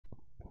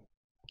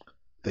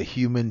The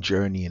human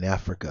journey in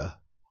Africa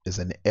is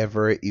an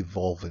ever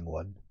evolving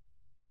one,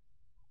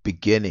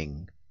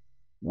 beginning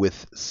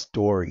with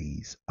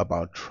stories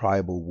about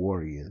tribal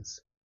warriors,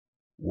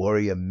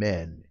 warrior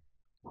men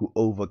who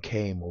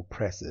overcame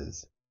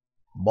oppressors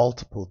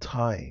multiple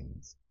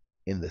times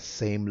in the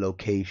same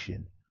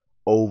location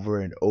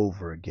over and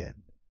over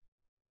again.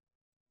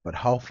 But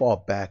how far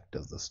back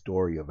does the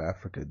story of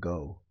Africa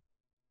go?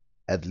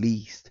 At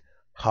least,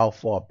 how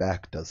far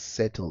back does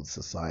settled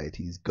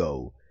societies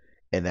go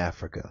in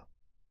Africa?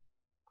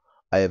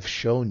 I have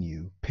shown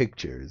you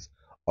pictures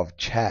of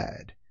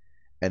Chad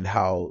and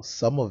how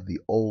some of the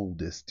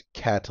oldest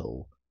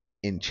cattle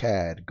in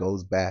Chad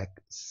goes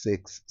back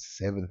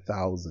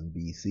 7,000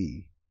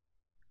 BC.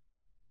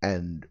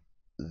 And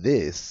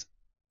this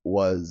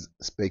was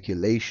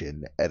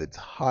speculation at its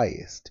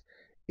highest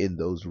in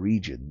those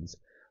regions,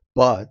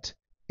 but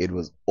it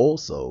was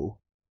also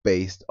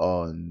based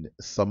on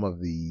some of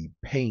the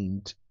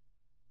paint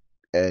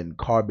and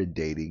carbon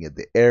dating at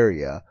the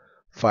area,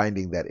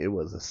 finding that it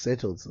was a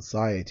settled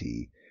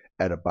society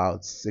at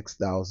about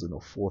 6,000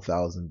 or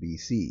 4,000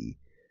 BC,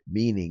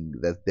 meaning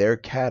that their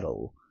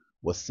cattle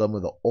was some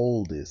of the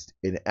oldest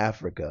in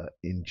Africa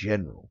in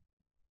general.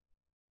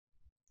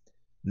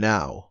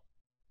 Now,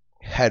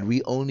 had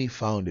we only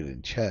found it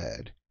in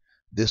Chad,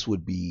 this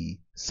would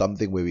be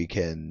something where we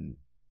can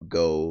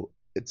go,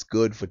 it's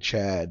good for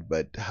Chad,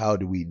 but how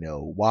do we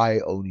know? Why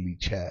only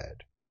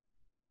Chad?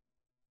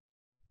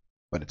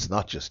 But it's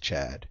not just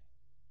Chad.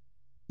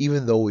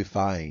 Even though we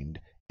find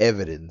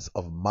evidence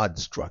of mud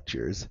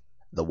structures,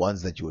 the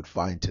ones that you would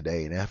find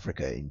today in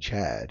Africa in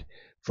Chad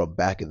from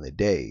back in the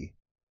day,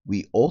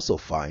 we also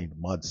find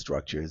mud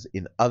structures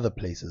in other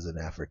places in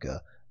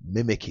Africa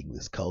mimicking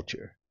this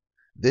culture.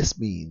 This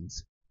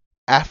means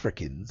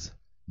Africans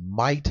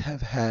might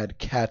have had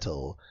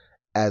cattle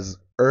as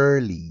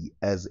early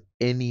as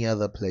any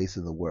other place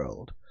in the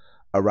world,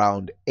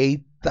 around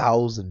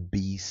 8,000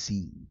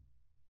 BC.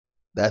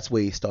 That's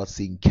where you start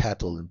seeing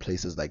cattle in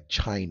places like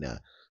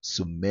China,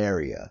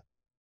 Sumeria,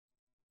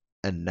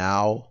 and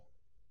now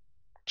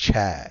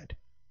Chad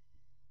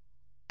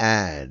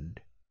and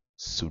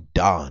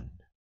Sudan.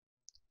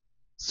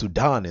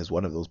 Sudan is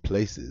one of those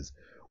places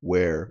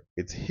where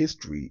its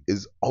history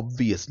is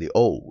obviously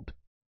old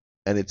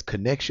and its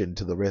connection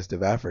to the rest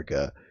of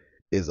Africa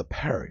is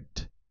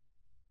apparent.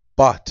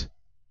 But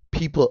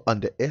people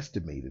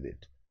underestimated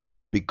it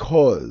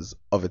because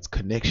of its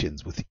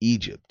connections with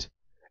Egypt.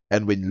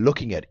 And when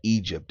looking at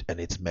Egypt and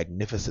its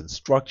magnificent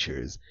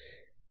structures,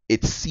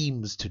 it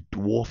seems to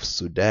dwarf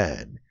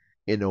Sudan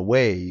in a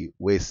way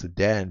where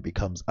Sudan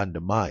becomes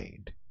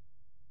undermined.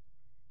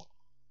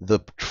 The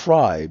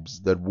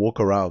tribes that walk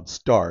around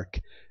Stark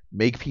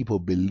make people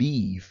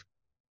believe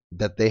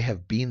that they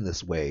have been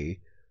this way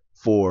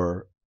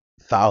for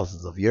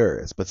thousands of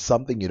years. But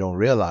something you don't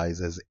realize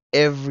is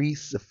every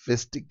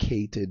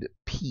sophisticated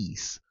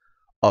piece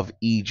of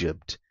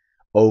Egypt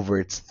over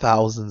its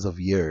thousands of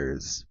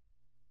years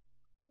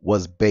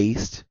was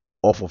based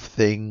off of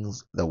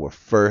things that were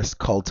first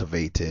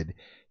cultivated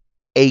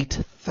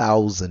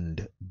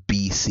 8,000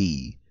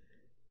 BC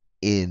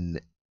in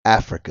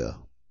Africa.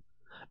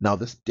 Now,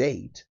 this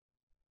date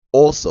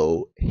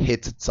also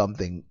hits at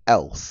something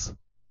else.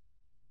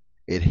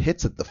 It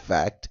hits at the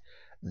fact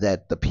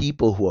that the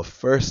people who are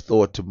first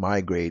thought to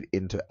migrate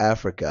into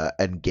Africa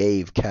and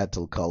gave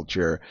cattle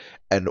culture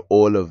and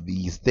all of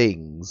these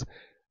things,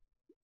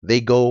 they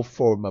go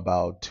from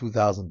about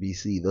 2000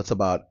 BC. That's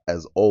about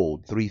as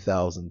old,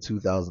 3000,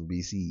 2000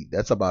 BC.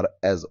 That's about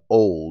as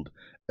old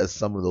as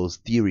some of those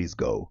theories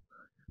go.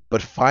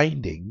 But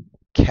finding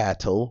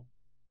cattle,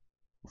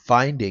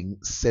 finding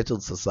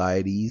settled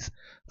societies,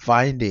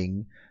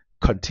 finding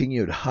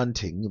continued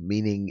hunting,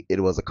 meaning it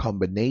was a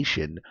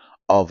combination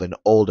of an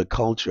older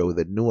culture with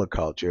a newer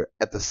culture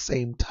at the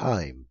same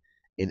time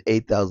in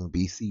 8000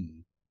 BC,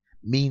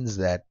 means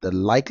that the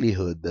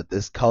likelihood that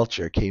this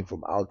culture came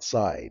from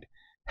outside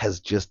has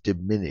just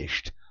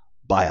diminished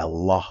by a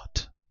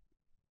lot.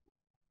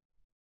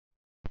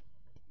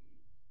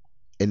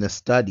 In a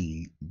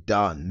study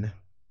done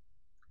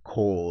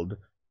called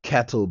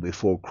Cattle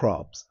Before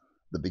Crops: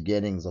 The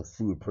Beginnings of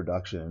Food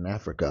Production in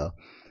Africa,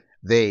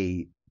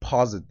 they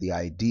posit the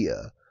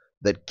idea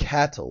that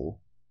cattle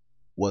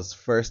was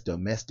first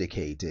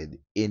domesticated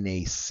in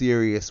a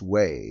serious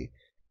way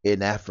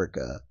in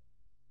Africa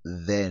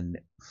than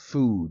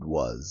food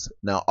was.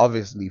 Now,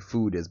 obviously,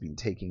 food has been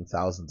taking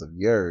thousands of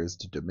years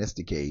to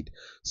domesticate,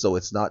 so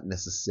it's not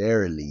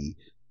necessarily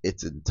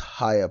its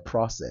entire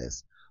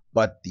process,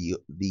 but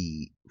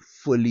the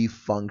fully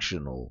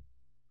functional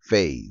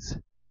phase.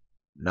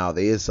 Now,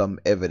 there is some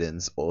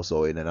evidence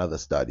also in another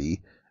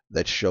study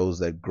that shows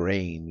that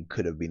grain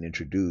could have been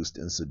introduced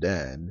in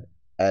Sudan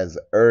as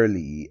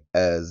early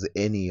as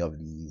any of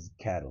these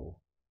cattle.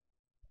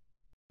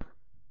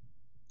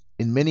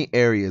 In many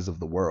areas of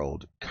the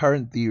world,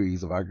 current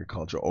theories of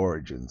agricultural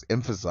origins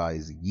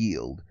emphasize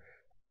yield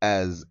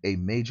as a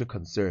major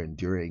concern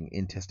during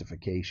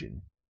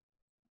intensification.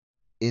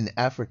 In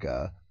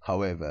Africa,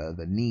 however,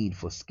 the need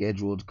for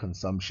scheduled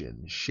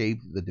consumption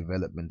shaped the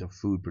development of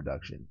food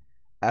production.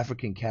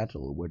 African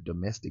cattle were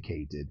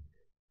domesticated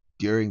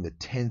during the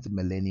 10th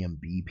millennium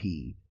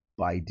BP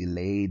by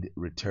delayed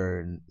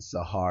return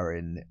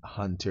Saharan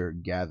hunter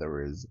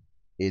gatherers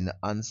in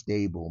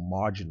unstable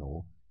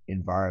marginal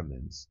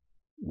environments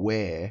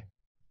where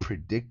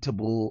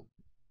predictable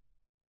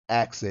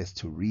access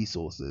to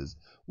resources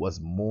was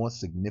more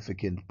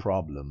significant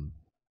problem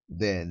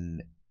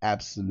than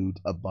absolute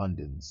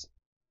abundance.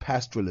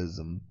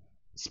 Pastoralism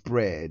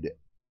spread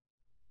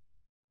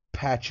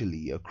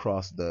patchily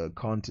across the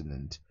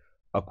continent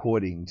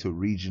according to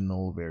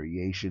regional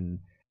variation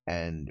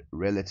and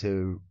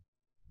relative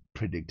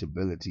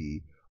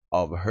predictability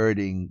of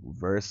herding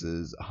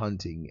versus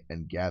hunting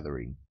and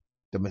gathering.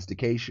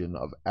 Domestication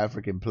of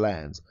African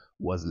plants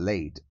was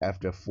late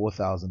after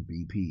 4000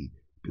 BP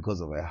because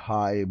of a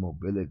high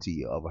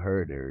mobility of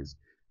herders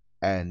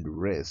and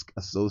risk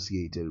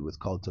associated with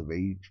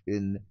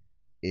cultivation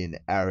in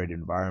arid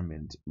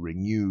environment.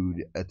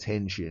 Renewed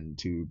attention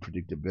to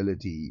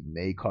predictability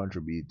may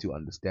contribute to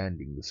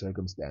understanding the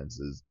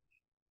circumstances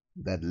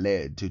that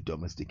led to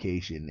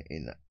domestication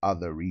in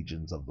other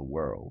regions of the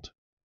world.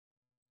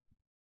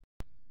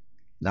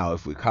 Now,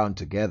 if we count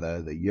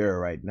together, the year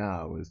right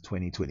now is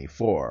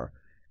 2024.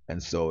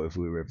 And so if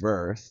we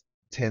reverse,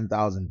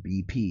 10,000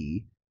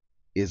 BP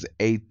is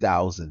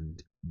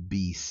 8,000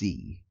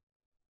 BC.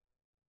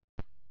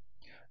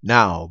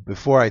 Now,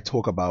 before I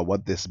talk about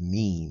what this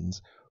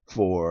means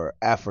for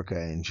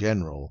Africa in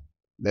general,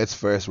 let's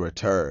first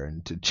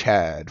return to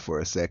Chad for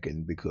a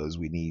second because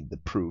we need the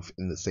proof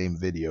in the same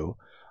video.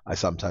 I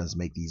sometimes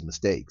make these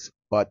mistakes,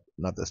 but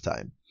not this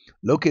time.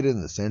 Located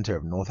in the center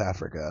of North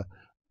Africa,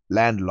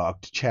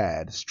 landlocked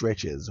Chad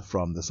stretches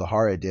from the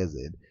Sahara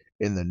Desert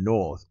in the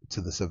north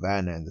to the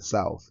Savannah in the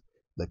south.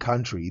 The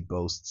country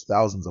boasts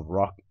thousands of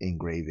rock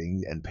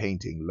engravings and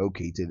painting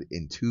located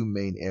in two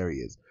main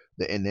areas,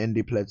 the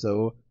Enendi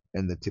Plateau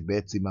and the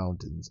Tibetsi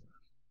Mountains.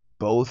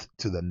 Both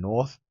to the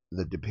north,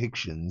 the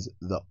depictions,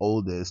 the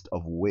oldest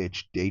of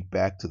which date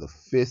back to the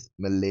 5th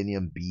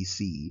millennium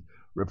BC,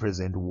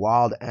 represent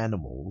wild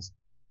animals,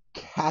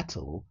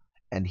 cattle,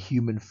 and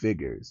human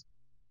figures.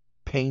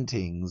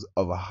 Paintings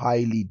of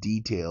highly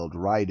detailed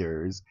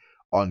riders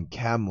on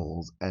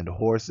camels and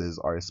horses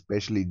are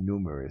especially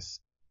numerous,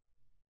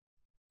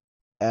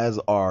 as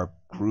are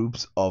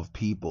groups of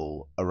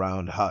people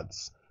around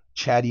huts.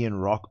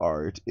 Chadian rock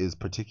art is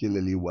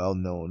particularly well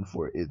known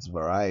for its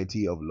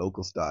variety of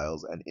local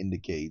styles and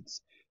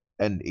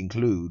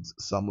includes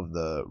some of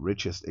the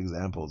richest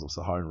examples of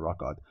Saharan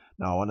rock art.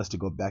 Now I want us to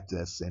go back to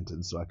that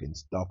sentence so I can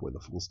stop where the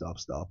full stop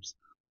stops.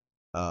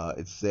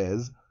 It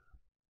says,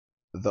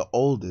 the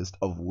oldest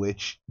of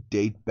which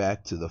date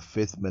back to the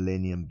 5th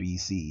millennium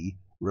BC,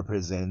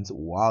 represents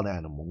wild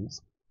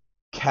animals,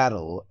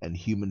 cattle, and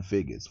human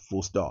figures,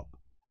 full stop.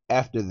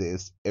 After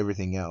this,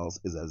 everything else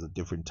is at a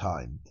different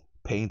time.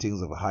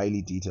 Paintings of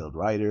highly detailed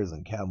riders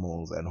and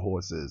camels and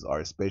horses are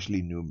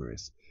especially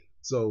numerous.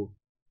 So,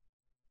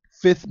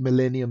 5th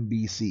millennium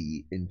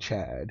BC in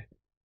Chad,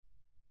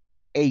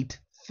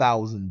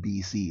 8,000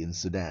 BC in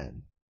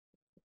Sudan.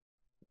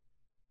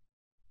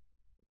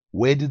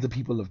 Where did the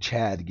people of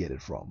Chad get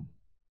it from?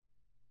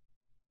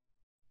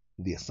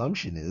 The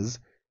assumption is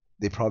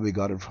they probably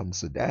got it from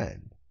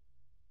Sudan.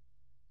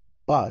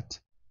 But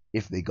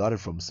if they got it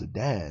from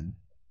Sudan,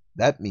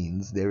 that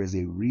means there is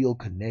a real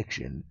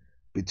connection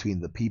between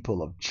the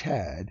people of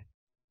Chad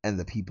and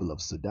the people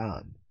of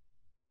Sudan.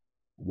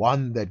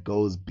 One that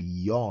goes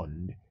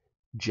beyond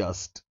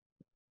just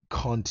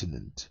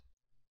continent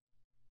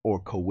or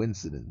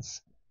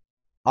coincidence.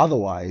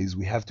 Otherwise,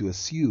 we have to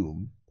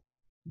assume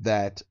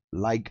that,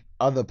 like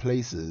other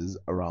places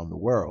around the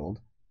world,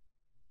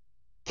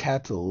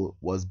 cattle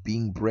was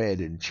being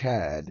bred in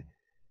Chad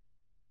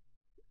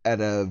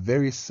at a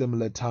very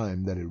similar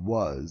time that it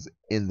was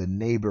in the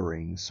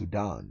neighboring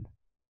Sudan.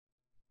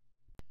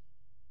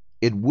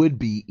 It would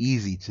be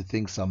easy to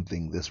think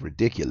something this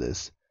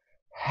ridiculous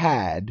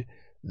had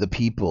the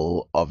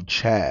people of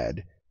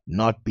Chad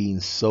not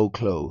been so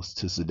close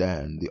to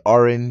Sudan. The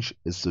orange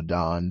is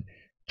Sudan,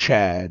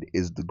 Chad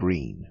is the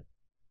green.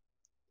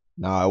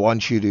 Now I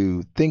want you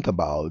to think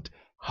about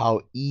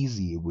how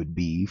easy it would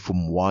be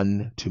from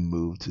one to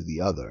move to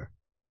the other,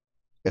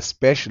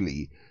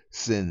 especially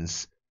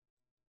since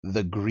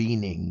the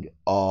greening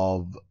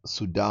of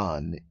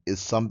Sudan is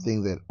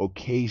something that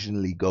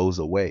occasionally goes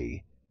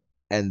away,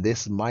 and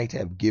this might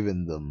have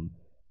given them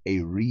a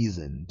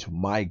reason to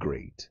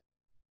migrate.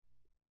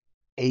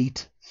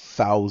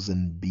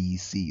 8,000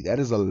 BC, that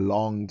is a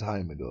long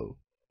time ago,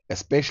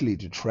 especially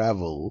to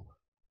travel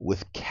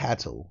with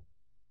cattle.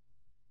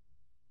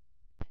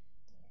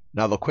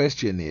 Now, the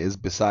question is,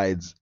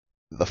 besides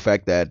the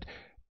fact that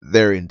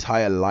their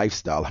entire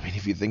lifestyle, I mean,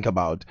 if you think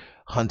about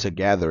hunter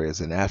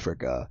gatherers in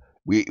Africa,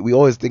 we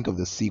always think of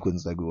the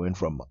sequence that we went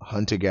from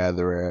hunter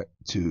gatherer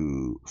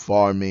to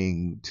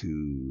farming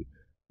to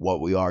what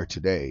we are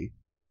today.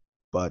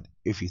 But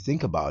if you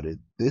think about it,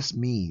 this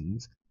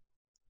means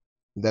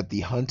that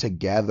the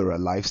hunter-gatherer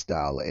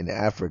lifestyle in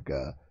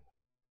Africa,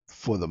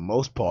 for the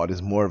most part,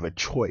 is more of a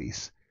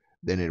choice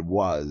than it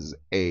was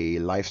a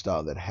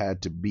lifestyle that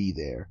had to be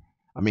there.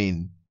 I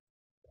mean,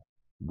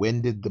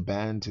 when did the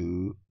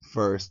Bantu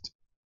first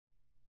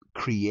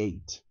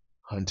create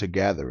hunter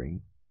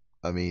gathering?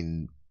 I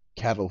mean,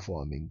 cattle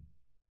farming.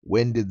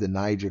 When did the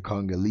Niger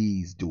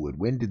Congolese do it?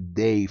 When did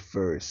they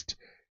first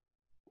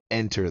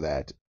enter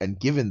that? And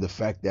given the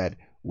fact that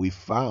we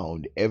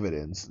found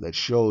evidence that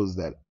shows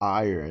that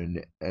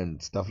iron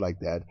and stuff like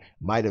that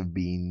might have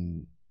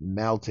been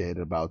melted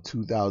about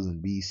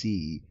 2000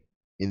 BC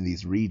in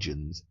these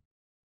regions,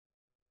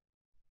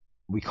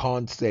 we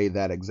can't say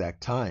that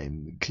exact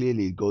time.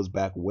 Clearly, it goes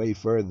back way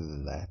further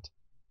than that.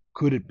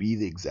 Could it be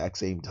the exact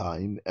same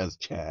time as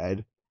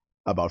Chad,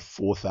 about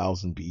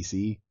 4000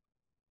 BC?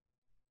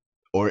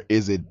 Or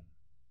is it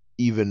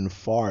even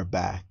far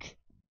back,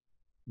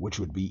 which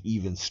would be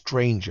even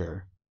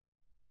stranger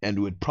and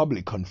would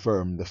probably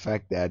confirm the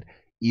fact that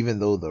even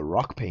though the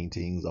rock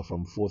paintings are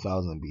from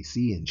 4000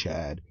 BC in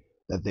Chad,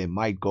 that they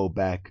might go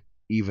back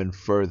even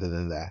further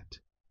than that.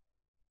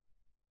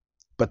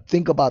 But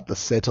think about the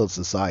settled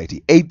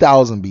society,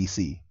 8000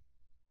 BC.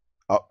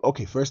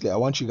 Okay, firstly, I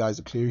want you guys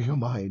to clear your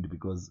mind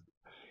because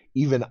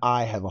even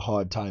I have a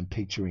hard time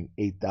picturing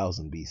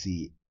 8000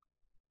 BC,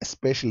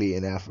 especially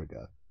in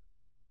Africa.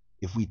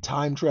 If we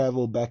time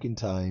travel back in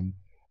time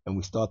and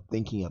we start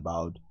thinking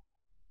about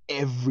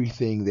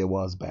everything there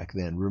was back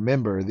then,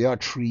 remember, there are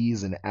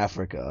trees in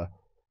Africa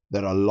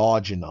that are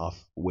large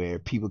enough where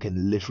people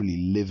can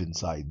literally live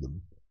inside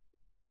them.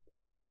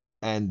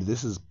 And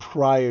this is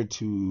prior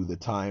to the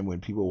time when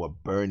people were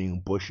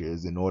burning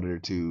bushes in order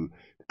to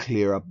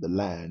clear up the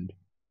land,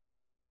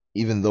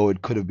 even though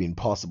it could have been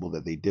possible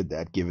that they did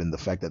that given the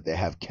fact that they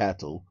have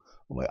cattle.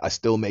 I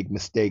still make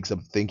mistakes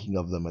of thinking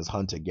of them as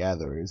hunter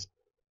gatherers,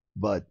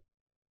 but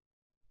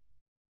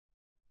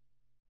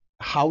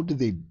how did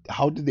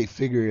they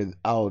figure it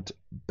out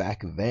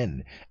back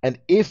then? And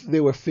if they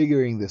were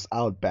figuring this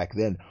out back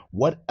then,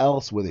 what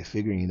else were they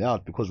figuring it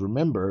out? Because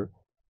remember,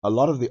 a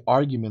lot of the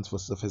arguments for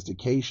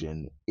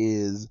sophistication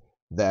is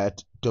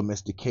that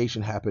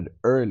domestication happened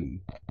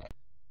early.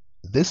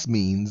 This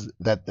means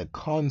that the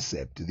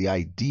concept, the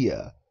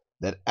idea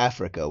that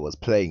Africa was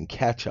playing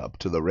catch up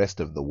to the rest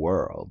of the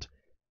world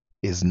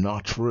is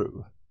not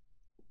true.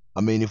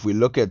 I mean, if we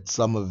look at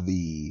some of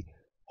the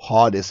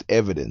hardest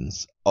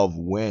evidence of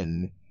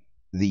when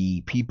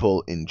the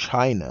people in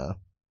China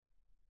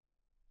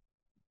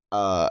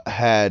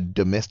had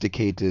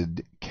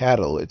domesticated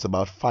cattle, it's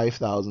about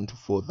 5,000 to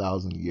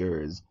 4,000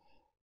 years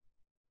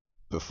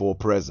before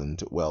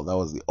present. Well, that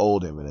was the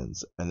old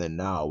evidence. And then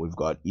now we've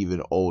got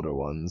even older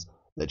ones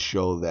that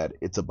show that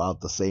it's about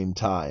the same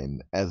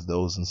time as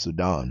those in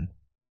Sudan.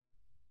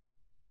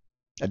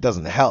 That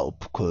doesn't help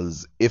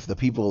because if the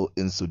people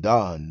in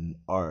Sudan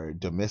are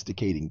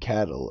domesticating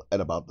cattle at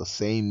about the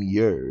same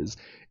years,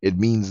 it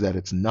means that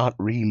it's not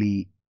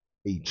really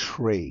a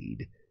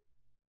trade,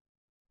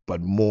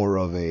 but more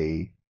of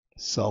a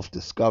self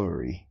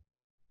discovery.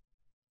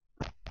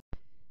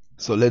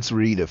 So let's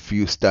read a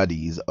few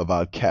studies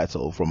about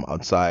cattle from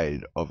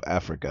outside of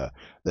Africa.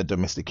 The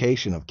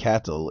domestication of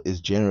cattle is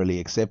generally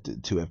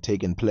accepted to have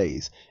taken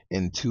place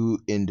in two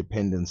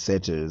independent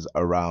setters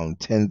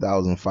around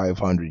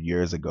 10,500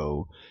 years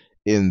ago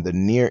in the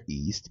Near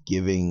East,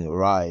 giving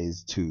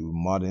rise to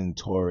modern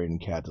Taurine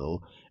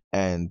cattle,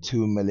 and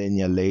 2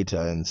 millennia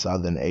later in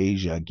Southern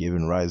Asia,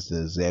 giving rise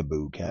to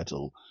Zebu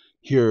cattle.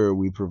 Here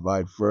we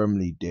provide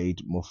firmly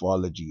date,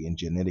 morphology, and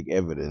genetic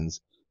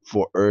evidence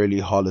for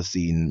early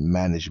Holocene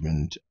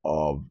management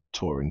of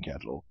Taurine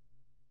cattle.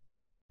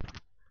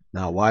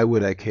 Now, why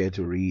would I care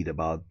to read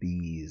about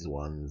these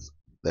ones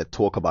that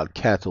talk about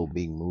cattle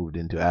being moved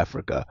into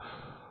Africa?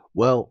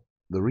 Well,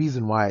 the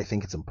reason why I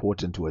think it's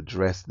important to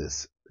address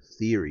this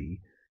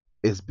theory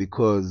is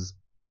because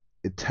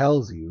it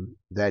tells you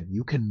that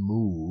you can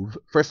move.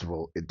 First of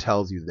all, it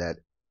tells you that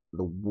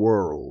the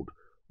world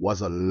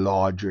was a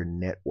larger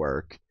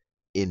network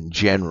in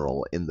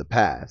general in the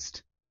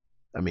past.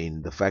 I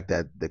mean, the fact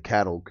that the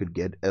cattle could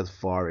get as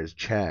far as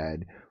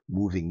Chad,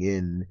 moving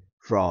in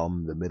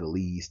from the Middle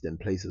East and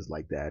places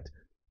like that,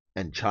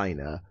 and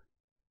China,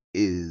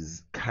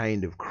 is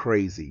kind of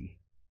crazy.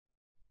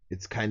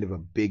 It's kind of a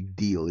big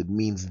deal. It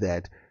means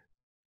that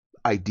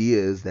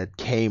ideas that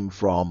came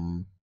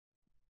from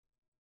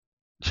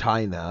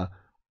China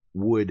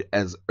would,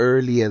 as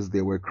early as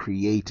they were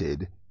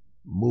created,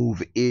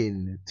 move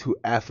in to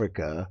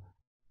Africa,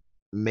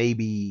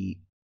 maybe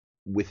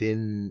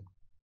within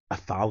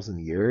 1,000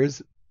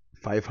 years,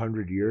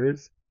 500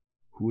 years.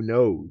 Who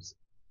knows?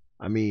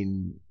 I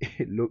mean,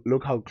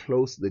 look how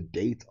close the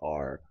dates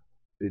are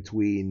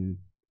between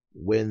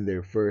when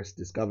they're first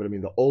discovered. I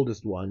mean, the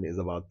oldest one is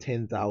about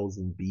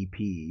 10,000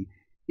 BP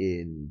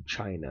in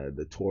China,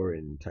 the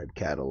Taurine type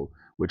cattle,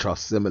 which are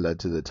similar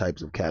to the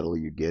types of cattle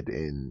you get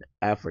in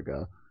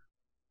Africa.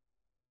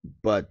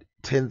 But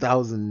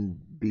 10,000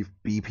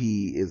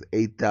 BP is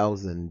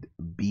 8,000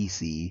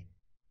 BC,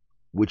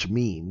 which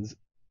means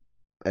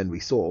And we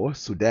saw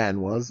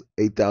Sudan was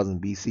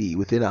 8,000 BC.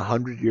 Within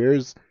 100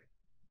 years,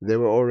 they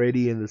were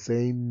already in the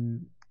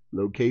same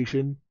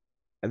location.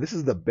 And this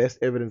is the best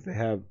evidence they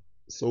have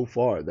so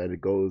far that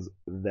it goes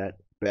that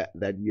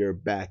year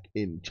back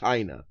in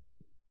China.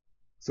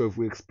 So if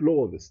we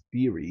explore this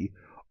theory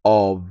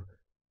of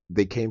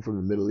they came from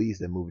the Middle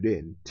East and moved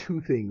in,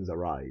 two things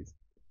arise.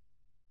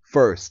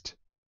 First,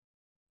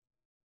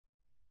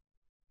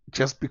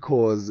 just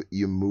because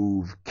you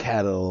move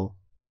cattle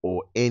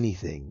or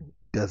anything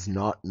does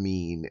not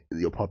mean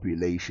your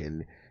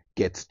population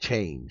gets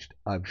changed.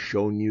 I've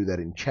shown you that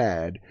in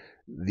Chad,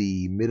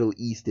 the Middle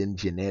Eastern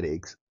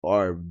genetics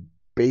are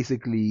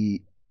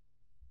basically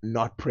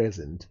not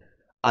present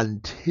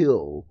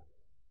until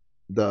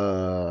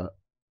the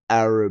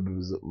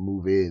Arabs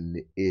move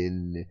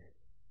in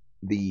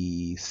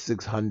the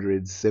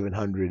 600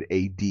 700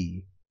 AD.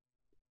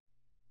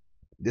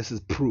 This is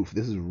proof.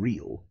 This is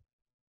real.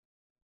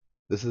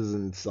 This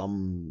isn't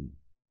some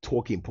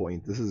talking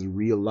point. This is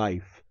real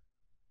life.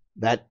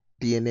 That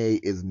DNA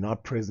is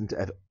not present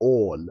at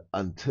all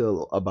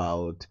until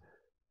about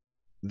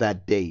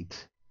that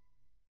date.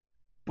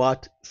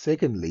 But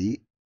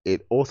secondly,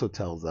 it also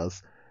tells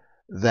us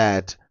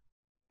that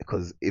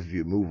because if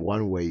you move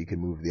one way, you can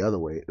move the other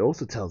way. It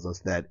also tells us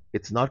that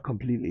it's not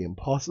completely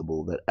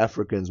impossible that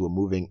Africans were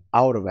moving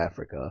out of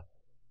Africa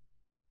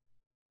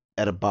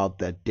at about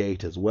that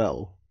date as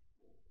well.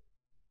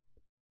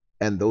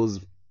 And those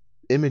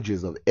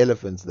images of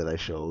elephants that I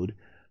showed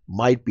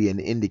might be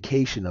an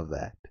indication of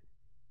that.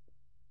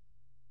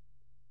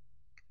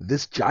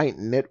 This giant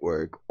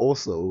network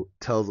also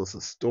tells us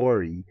a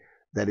story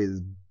that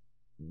is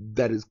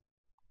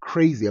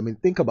crazy. I mean,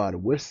 think about it.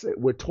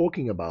 We're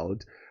talking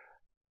about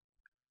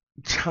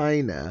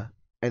China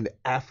and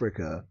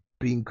Africa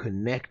being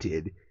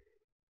connected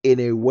in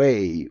a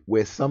way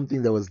where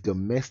something that was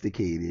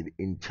domesticated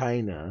in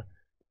China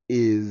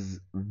is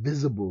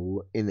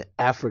visible in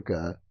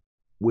Africa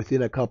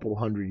within a couple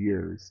 100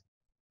 years.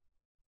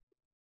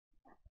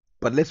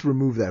 But let's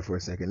remove that for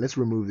a second. Let's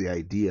remove the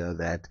idea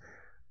that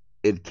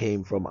it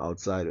came from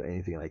outside or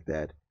anything like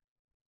that.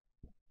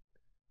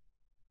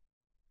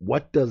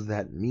 What does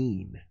that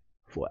mean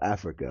for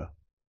Africa?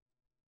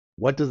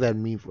 What does that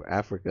mean for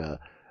Africa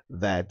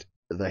that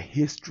the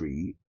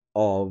history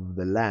of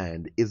the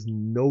land is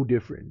no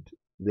different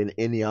than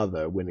any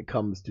other when it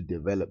comes to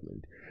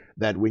development?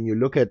 That when you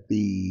look at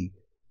the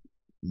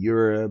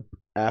Europe,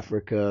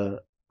 Africa,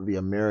 the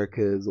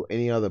Americas, or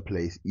any other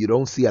place, you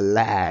don't see a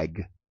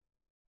lag.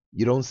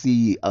 You don't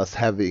see us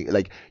having,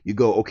 like, you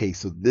go, okay,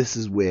 so this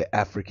is where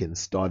Africans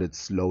started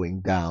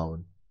slowing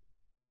down.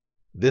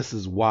 This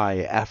is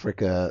why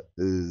Africa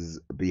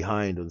is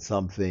behind on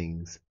some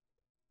things.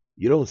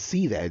 You don't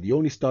see that. You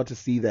only start to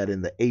see that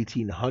in the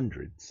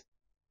 1800s.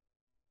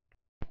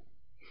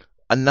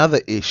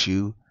 Another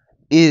issue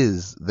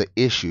is the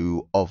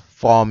issue of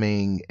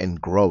farming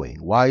and growing.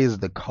 Why is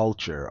the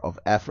culture of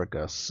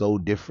Africa so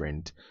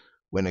different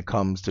when it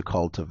comes to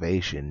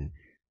cultivation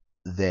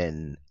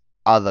than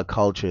other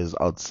cultures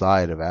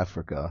outside of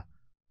Africa?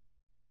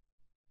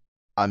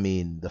 I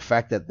mean, the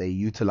fact that they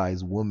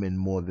utilize women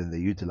more than they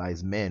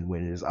utilize men,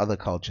 when there's other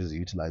cultures that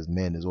utilize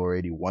men, is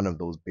already one of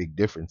those big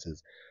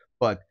differences.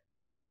 But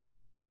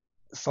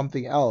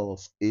something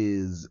else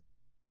is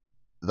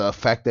the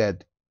fact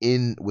that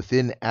in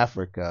within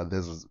Africa,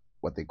 there's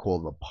what they call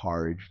the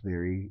porridge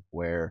theory,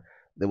 where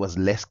there was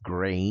less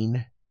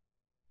grain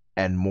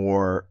and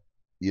more,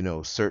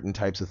 certain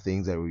types of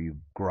things that you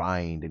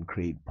grind and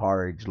create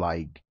porridge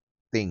like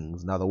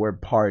things. Now, the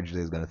word porridge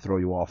is going to throw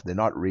you off. They're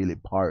not really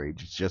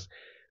porridge. It's just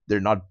they're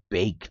not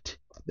baked.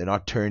 They're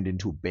not turned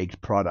into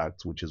baked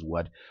products, which is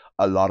what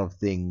a lot of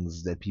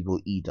things that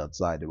people eat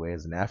outside.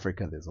 Whereas in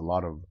Africa, there's a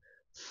lot of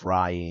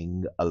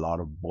frying, a lot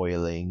of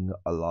boiling,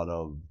 a lot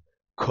of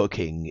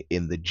cooking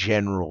in the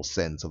general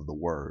sense of the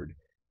word,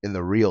 in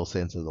the real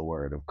sense of the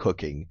word of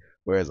cooking.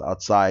 Whereas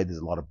outside, there's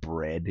a lot of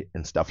bread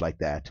and stuff like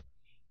that.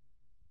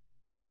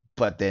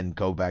 But then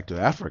go back to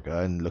Africa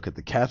and look at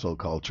the cattle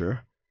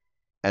culture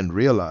and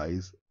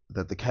realize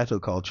that the cattle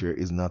culture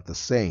is not the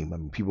same. I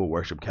mean, people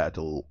worship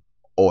cattle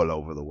all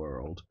over the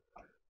world,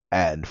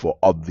 and for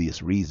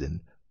obvious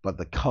reason, but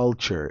the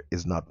culture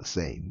is not the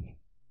same.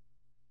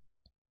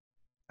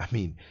 I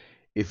mean,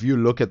 if you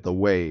look at the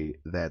way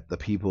that the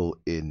people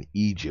in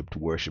Egypt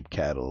worship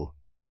cattle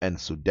and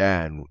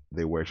Sudan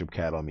they worship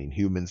cattle, I mean,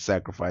 human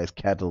sacrifice,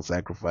 cattle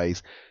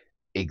sacrifice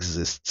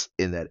exists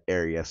in that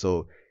area.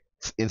 So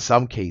in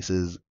some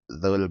cases,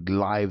 the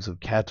lives of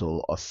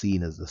cattle are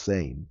seen as the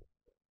same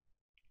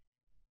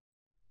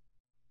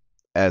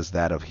as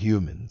that of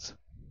humans.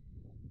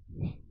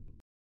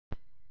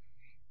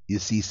 You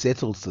see,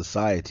 settled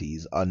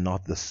societies are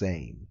not the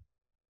same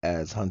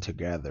as hunter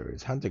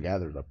gatherers. Hunter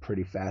gatherers are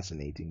pretty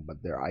fascinating,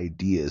 but their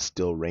ideas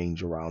still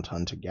range around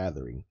hunter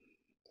gathering.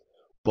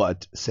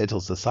 But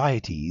settled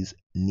societies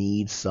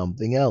need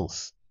something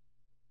else.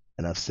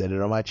 And I've said it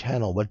on my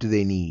channel. What do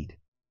they need?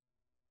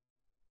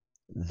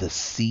 The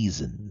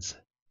seasons.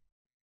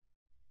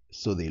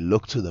 So they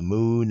look to the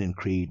moon and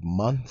create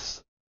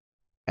months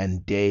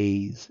and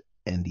days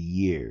and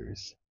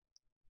years,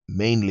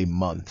 mainly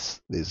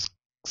months. There's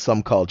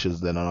some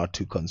cultures that are not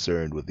too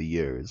concerned with the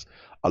years.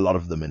 A lot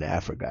of them in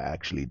Africa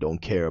actually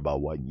don't care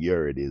about what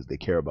year it is, they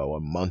care about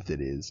what month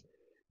it is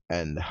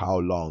and how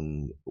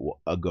long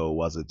ago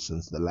was it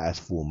since the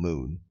last full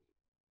moon.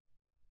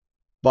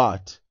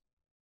 But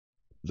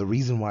the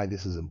reason why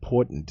this is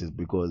important is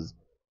because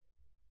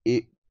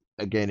it,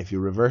 again, if you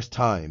reverse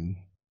time,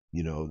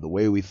 the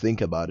way we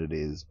think about it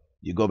is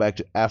you go back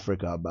to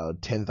Africa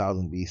about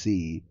 10,000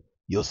 BC,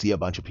 you'll see a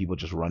bunch of people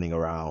just running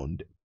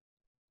around,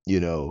 you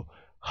know,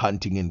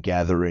 hunting and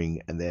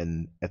gathering, and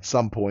then at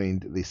some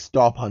point they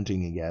stop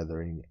hunting and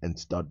gathering and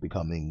start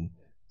becoming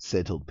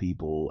settled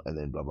people, and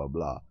then blah blah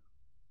blah.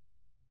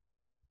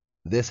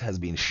 This has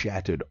been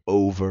shattered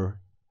over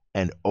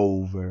and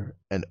over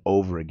and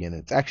over again.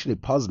 It's actually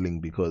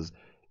puzzling because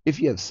if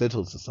you have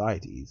settled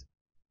societies,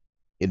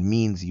 it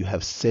means you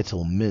have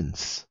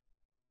settlements.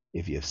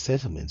 If you have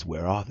settlements,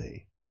 where are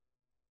they?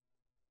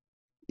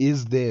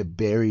 Is there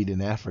buried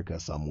in Africa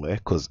somewhere?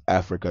 Because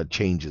Africa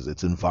changes.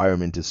 Its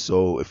environment is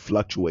so, it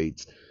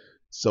fluctuates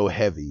so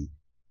heavy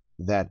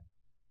that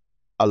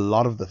a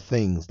lot of the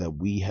things that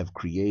we have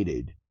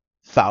created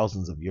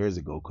thousands of years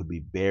ago could be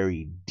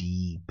buried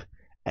deep.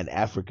 And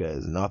Africa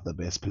is not the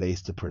best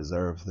place to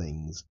preserve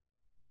things.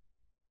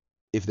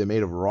 If they're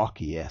made of rock,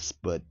 yes,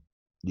 but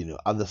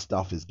other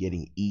stuff is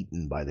getting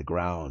eaten by the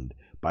ground,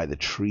 by the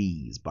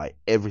trees, by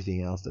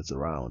everything else that's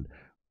around.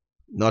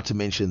 Not to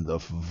mention the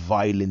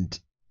violent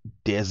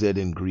desert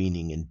and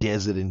greening and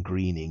desert and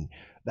greening.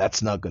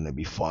 That's not going to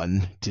be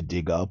fun to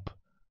dig up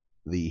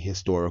the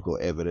historical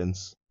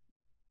evidence.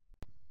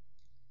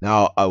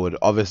 Now, I would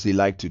obviously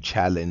like to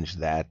challenge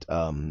that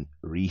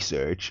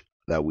research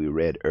that we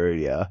read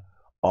earlier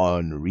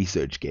on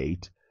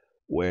ResearchGate,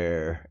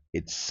 where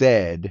it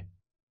said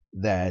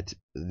that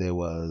there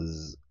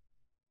was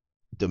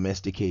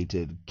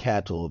domesticated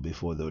cattle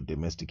before there were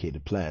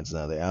domesticated plants.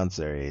 Now, the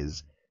answer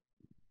is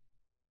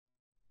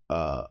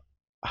uh,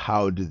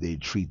 how do they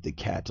treat the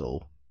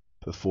cattle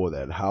before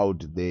that? How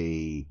do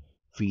they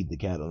feed the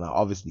cattle? Now,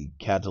 obviously,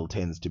 cattle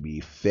tends to be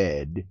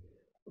fed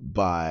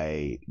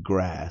by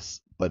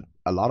grass, but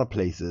a lot of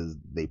places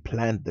they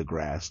plant the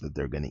grass that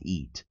they're going to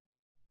eat.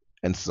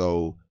 And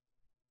so,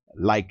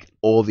 like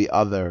all the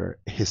other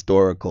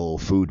historical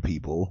food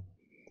people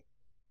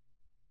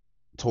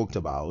talked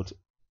about,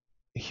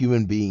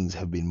 human beings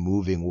have been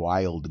moving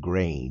wild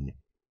grain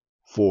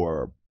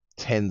for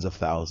tens of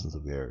thousands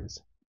of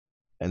years.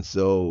 And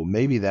so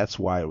maybe that's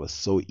why it was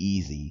so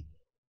easy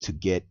to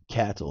get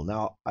cattle.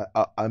 Now,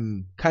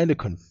 I'm kind of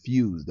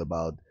confused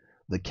about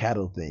the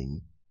cattle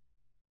thing.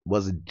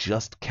 Was it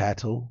just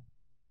cattle?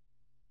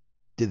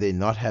 Did they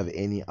not have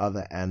any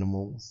other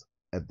animals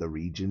at the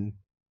region?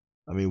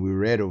 I mean, we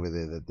read over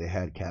there that they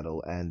had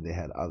cattle and they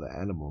had other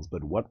animals,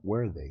 but what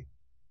were they?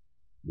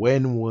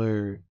 When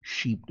were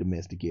sheep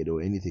domesticated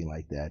or anything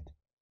like that?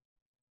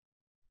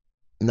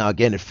 Now,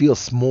 again, it feels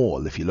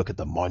small if you look at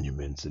the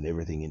monuments and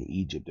everything in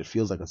Egypt. It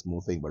feels like a small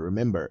thing, but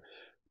remember,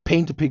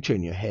 paint a picture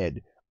in your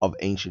head of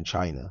ancient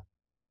China.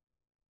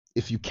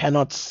 If you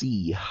cannot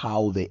see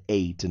how they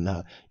ate and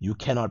how, you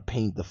cannot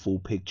paint the full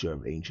picture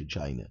of ancient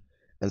China.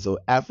 And so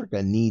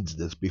Africa needs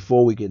this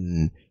before we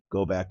can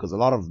go back. Because a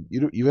lot of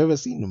you've ever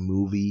seen a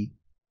movie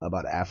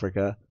about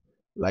Africa,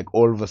 like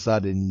all of a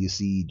sudden you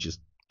see just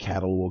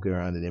cattle walking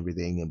around and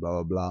everything and blah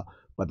blah blah,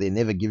 but they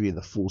never give you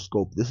the full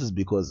scope. This is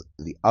because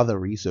the other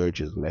research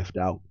is left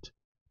out.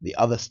 The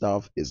other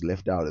stuff is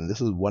left out, and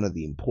this is one of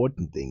the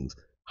important things.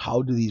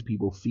 How do these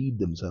people feed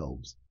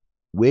themselves?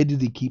 Where do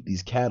they keep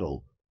these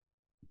cattle?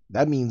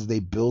 That means they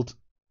built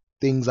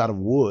things out of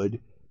wood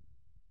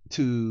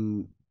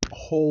to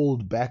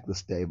hold back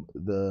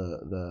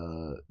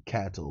the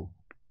cattle.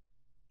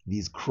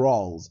 These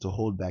kraals to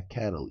hold back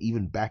cattle,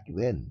 even back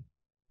then.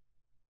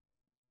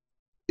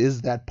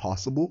 Is that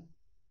possible?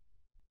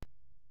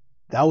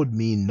 That would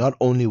mean not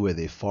only were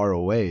they far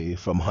away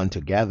from hunter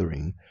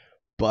gathering,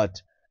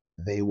 but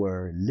they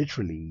were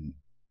literally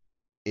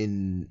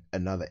in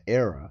another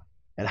era.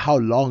 And how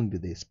long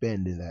did they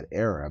spend in that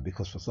era?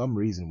 Because for some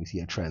reason we see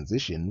a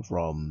transition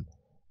from,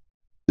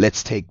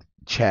 let's take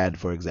Chad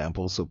for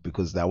example, so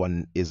because that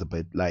one is a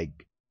bit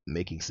like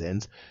making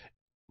sense.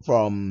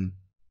 From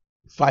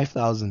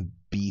 5000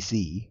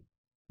 BC,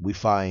 we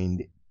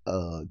find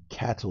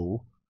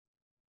cattle,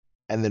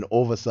 and then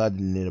all of a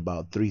sudden in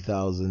about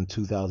 3000,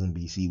 2000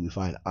 BC, we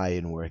find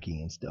iron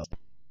working and stuff.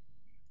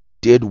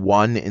 Did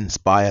one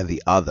inspire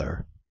the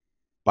other?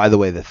 By the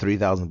way, the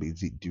 3000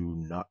 BC, do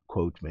not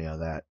quote me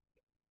on that.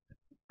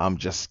 I'm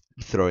just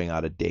throwing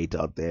out a date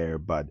out there,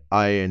 but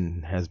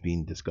iron has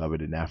been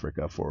discovered in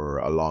Africa for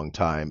a long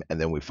time, and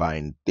then we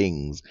find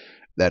things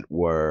that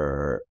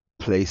were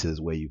places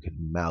where you could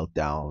melt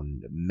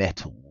down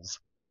metals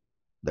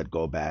that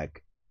go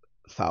back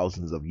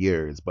thousands of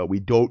years, but we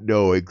don't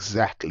know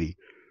exactly,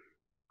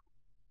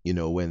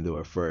 when they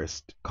were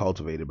first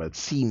cultivated. But it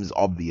seems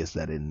obvious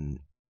that in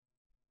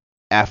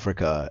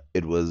Africa,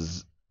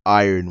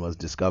 iron was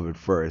discovered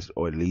first,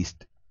 or at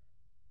least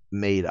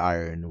made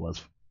iron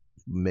was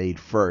made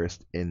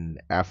first in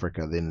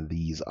Africa than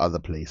these other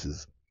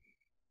places.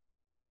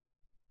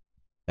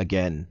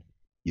 Again,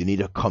 you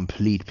need a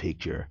complete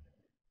picture.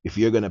 If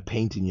you're going to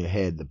paint in your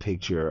head the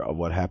picture of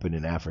what happened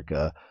in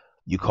Africa,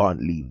 you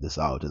can't leave this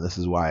out. And this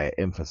is why I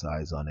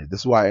emphasize on it.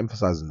 This is why I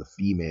emphasize on the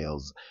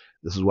females.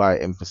 This is why I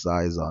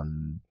emphasize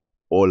on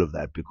all of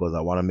that, because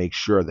I want to make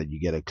sure that you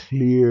get a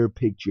clear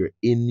picture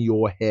in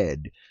your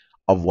head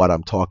of what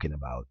I'm talking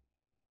about.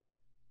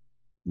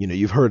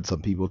 You've heard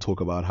some people talk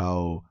about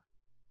how,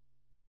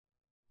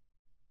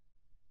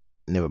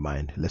 never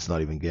mind, let's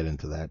not even get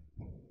into that.